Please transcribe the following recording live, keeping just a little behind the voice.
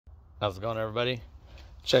How's it going, everybody?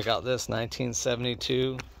 Check out this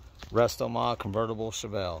 1972 RESTOMOD convertible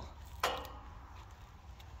CHEVELLE.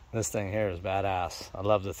 This thing here is badass. I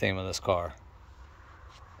love the theme of this car.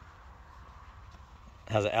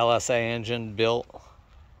 It has an LSA engine built,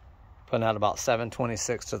 putting out about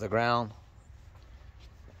 726 to the ground.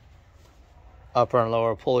 Upper and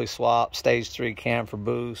lower pulley swap, stage 3 cam for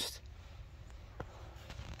boost.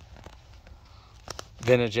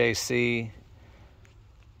 Vintage AC.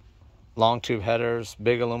 Long tube headers,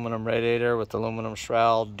 big aluminum radiator with aluminum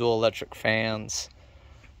shroud, dual electric fans,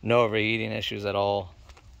 no overheating issues at all.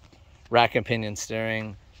 Rack and pinion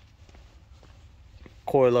steering,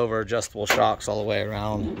 coil over adjustable shocks all the way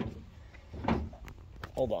around.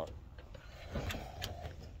 Hold on.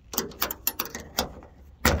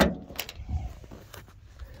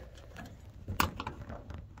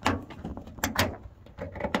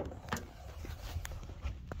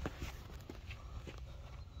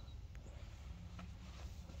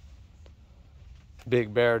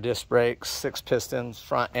 Big BAER disc brakes, 6 pistons,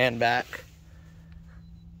 front and back.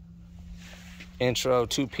 Intro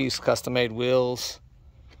 2-piece custom-made wheels.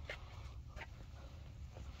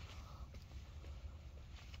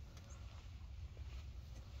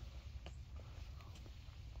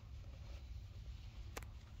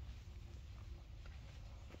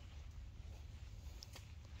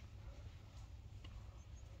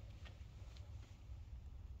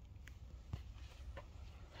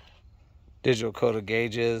 Digital CODA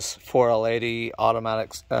gauges, 4L80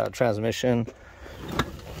 automatic transmission.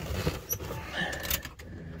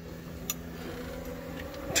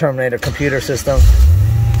 Terminator computer system.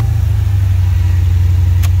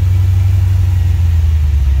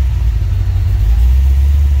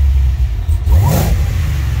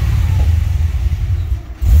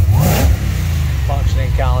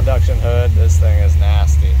 Functioning cowl induction hood. This thing is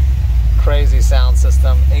nasty. Crazy sound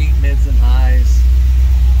system, 8 mids and highs.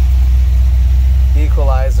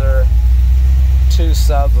 Equalizer, 2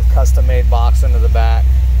 subs with custom made box into the back.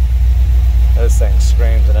 This thing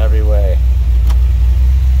screams in every way.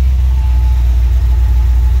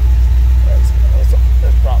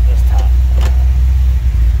 Let's drop this top.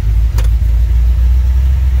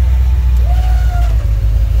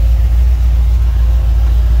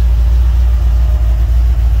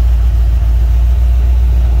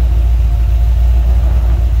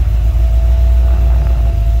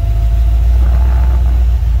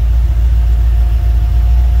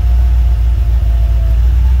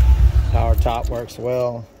 Power top works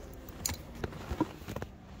well.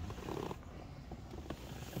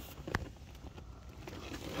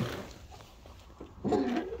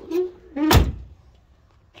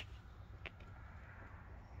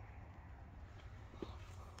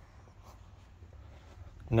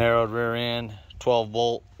 Narrowed rear end,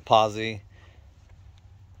 12-volt posi.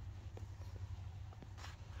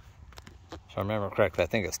 If I remember correctly, I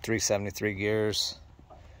think it's 373 gears.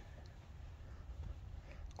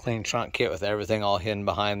 Clean trunk kit with everything all hidden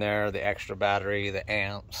behind there. The extra battery, the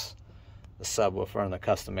amps, the subwoofer, and the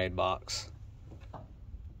custom-made box.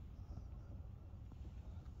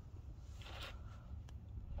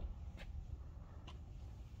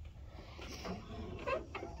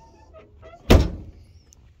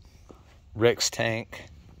 Rick's tank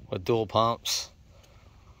with dual pumps.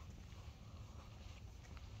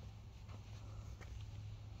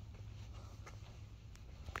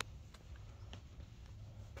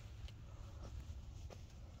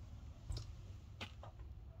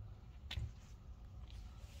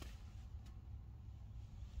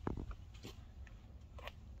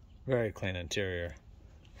 Very clean interior.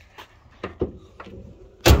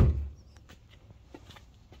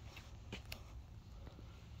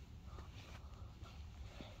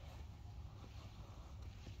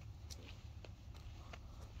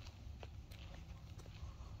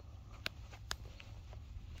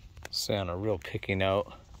 Say on a real picky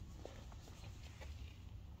note,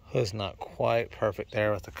 hood's not quite perfect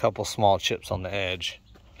there with a couple small chips on the edge.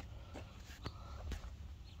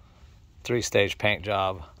 3-stage paint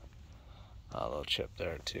job. A little chip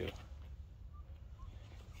there too.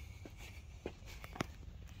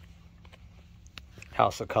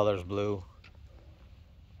 House of Colors blue.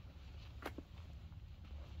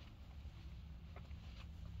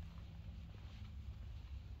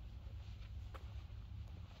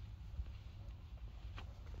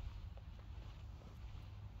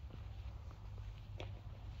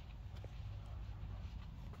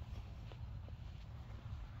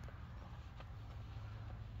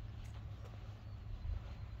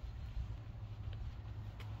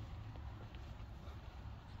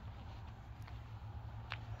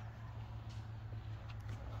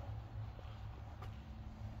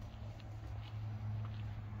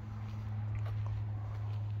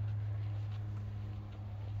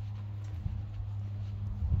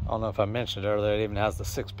 don't know if I mentioned earlier, it even has the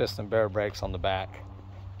 6-piston BAER brakes on the back.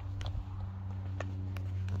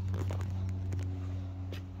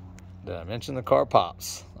 Did I mention the car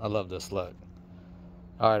pops? I love this look.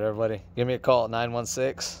 All right, everybody, give me a call at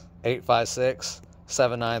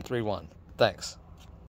 916-856-7931. Thanks.